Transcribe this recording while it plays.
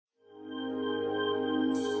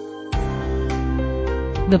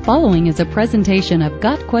The following is a presentation of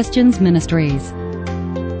Got Questions Ministries.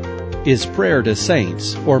 Is prayer to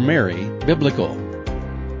saints or Mary biblical?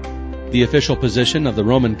 The official position of the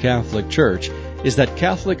Roman Catholic Church is that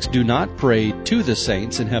Catholics do not pray to the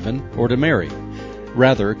saints in heaven or to Mary.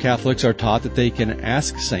 Rather, Catholics are taught that they can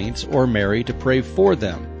ask saints or Mary to pray for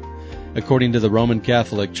them. According to the Roman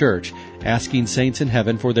Catholic Church, asking saints in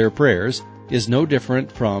heaven for their prayers is no different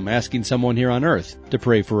from asking someone here on earth to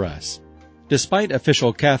pray for us. Despite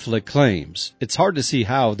official Catholic claims, it's hard to see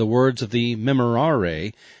how the words of the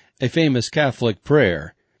Memorare, a famous Catholic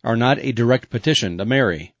prayer, are not a direct petition to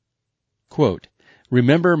Mary. Quote,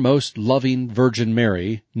 "Remember, most loving Virgin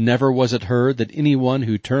Mary, never was it heard that anyone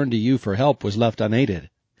who turned to you for help was left unaided.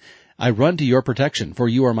 I run to your protection, for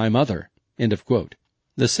you are my mother." End of quote.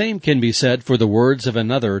 The same can be said for the words of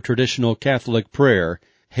another traditional Catholic prayer,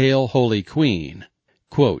 Hail, Holy Queen.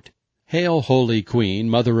 Quote, "Hail, Holy Queen,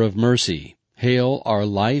 Mother of Mercy. Hail, our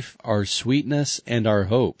life, our sweetness, and our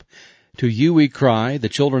hope. To you we cry, the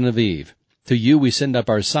children of Eve. To you we send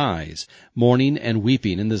up our sighs, mourning and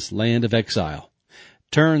weeping in this land of exile.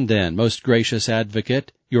 Turn then, most gracious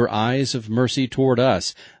Advocate, your eyes of mercy toward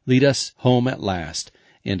us. Lead us home at last."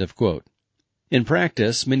 End of quote. In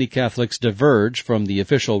practice, many Catholics diverge from the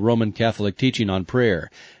official Roman Catholic teaching on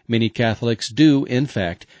prayer. Many Catholics do, in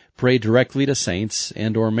fact, pray directly to saints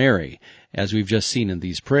and or Mary, as we've just seen in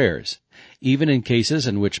these prayers. Even in cases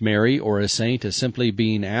in which Mary or a saint is simply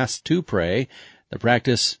being asked to pray, the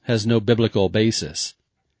practice has no biblical basis.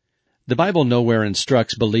 The Bible nowhere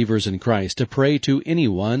instructs believers in Christ to pray to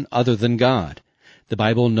anyone other than God. The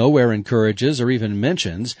Bible nowhere encourages or even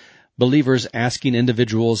mentions believers asking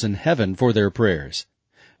individuals in heaven for their prayers.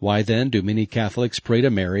 Why then do many Catholics pray to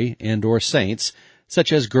Mary and or saints,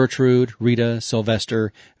 such as Gertrude, Rita,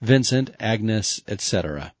 Sylvester, Vincent, Agnes,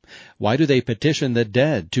 etc.? Why do they petition the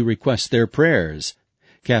dead to request their prayers?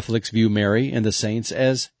 Catholics view Mary and the saints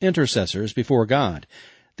as intercessors before God.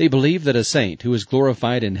 They believe that a saint who is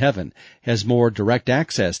glorified in heaven has more direct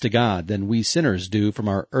access to God than we sinners do from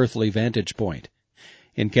our earthly vantage point.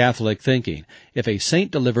 In Catholic thinking, if a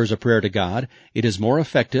saint delivers a prayer to God, it is more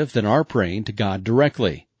effective than our praying to God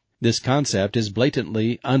directly. This concept is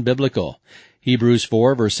blatantly unbiblical. Hebrews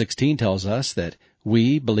 4 verse 16 tells us that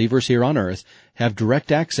we, believers here on earth, have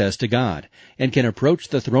direct access to God and can approach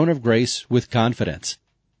the throne of grace with confidence.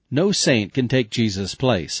 No saint can take Jesus'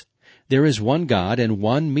 place. There is one God and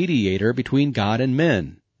one mediator between God and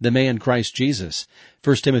men, the man Christ Jesus.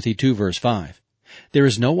 1 Timothy 2 verse 5. There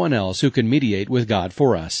is no one else who can mediate with God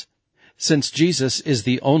for us. Since Jesus is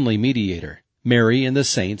the only mediator, Mary and the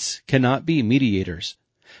saints cannot be mediators.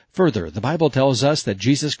 Further, the Bible tells us that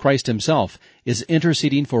Jesus Christ himself is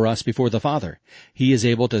interceding for us before the Father. He is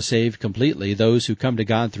able to save completely those who come to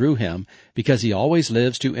God through him because he always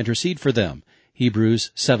lives to intercede for them.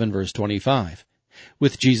 Hebrews 7 verse 25.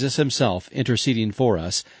 With Jesus himself interceding for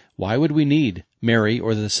us, why would we need Mary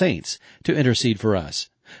or the saints to intercede for us?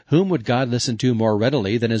 Whom would God listen to more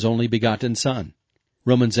readily than his only begotten Son?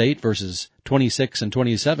 Romans 8 verses 26 and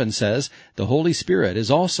 27 says, "The Holy Spirit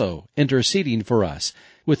is also interceding for us,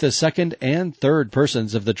 with the second and third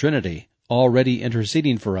persons of the Trinity, already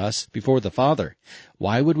interceding for us before the Father."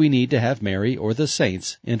 Why would we need to have Mary or the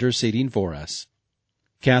saints interceding for us?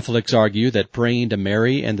 Catholics argue that praying to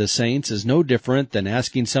Mary and the saints is no different than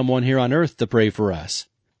asking someone here on earth to pray for us.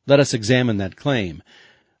 Let us examine that claim.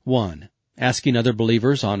 1. Asking other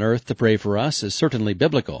believers on earth to pray for us is certainly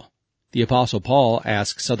biblical. The Apostle Paul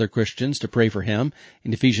asks other Christians to pray for him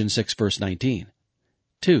in Ephesians 6 verse 19.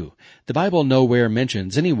 2. The Bible nowhere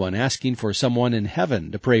mentions anyone asking for someone in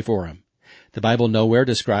heaven to pray for him. The Bible nowhere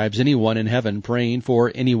describes anyone in heaven praying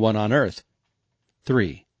for anyone on earth.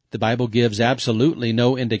 3. The Bible gives absolutely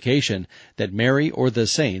no indication that Mary or the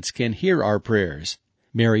saints can hear our prayers.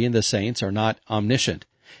 Mary and the saints are not omniscient.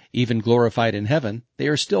 Even glorified in heaven, they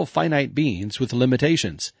are still finite beings with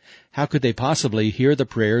limitations. How could they possibly hear the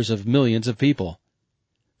prayers of millions of people?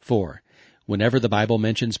 4. Whenever the Bible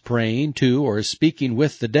mentions praying to or speaking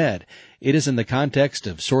with the dead, it is in the context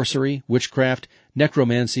of sorcery, witchcraft,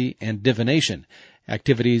 necromancy, and divination,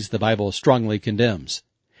 activities the Bible strongly condemns.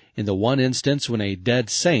 In the one instance when a dead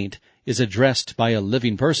saint is addressed by a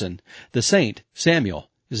living person, the saint, Samuel,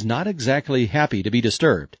 is not exactly happy to be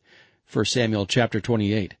disturbed. 1 Samuel chapter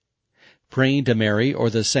 28. Praying to Mary or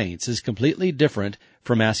the saints is completely different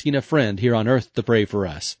from asking a friend here on earth to pray for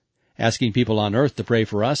us. Asking people on earth to pray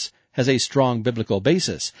for us has a strong biblical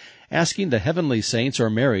basis. Asking the heavenly saints or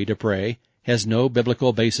Mary to pray has no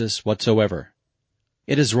biblical basis whatsoever.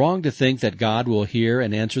 It is wrong to think that God will hear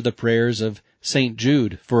and answer the prayers of St.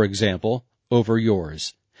 Jude, for example, over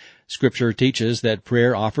yours. Scripture teaches that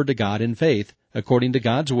prayer offered to God in faith according to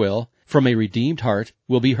God's will, from a redeemed heart,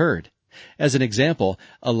 will be heard. As an example,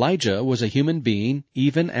 Elijah was a human being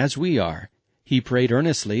even as we are. He prayed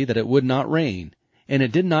earnestly that it would not rain, and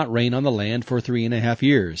it did not rain on the land for 3.5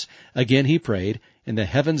 years. Again he prayed, and the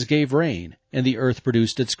heavens gave rain, and the earth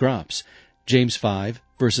produced its crops. James 5,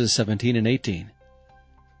 verses 17 and 18.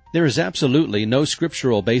 There is absolutely no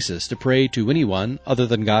scriptural basis to pray to anyone other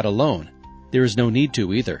than God alone. There is no need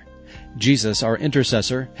to either. Jesus, our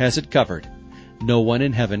intercessor, has it covered. No one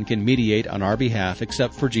in heaven can mediate on our behalf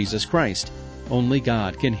except for Jesus Christ. Only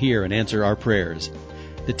God can hear and answer our prayers.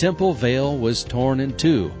 The temple veil was torn in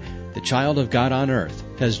two. The child of God on earth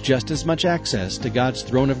has just as much access to God's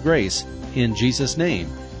throne of grace in Jesus' name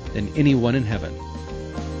than anyone in heaven.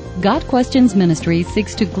 Got Questions Ministry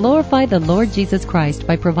seeks to glorify the Lord Jesus Christ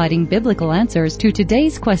by providing biblical answers to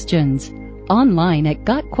today's questions. Online at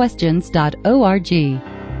gotquestions.org.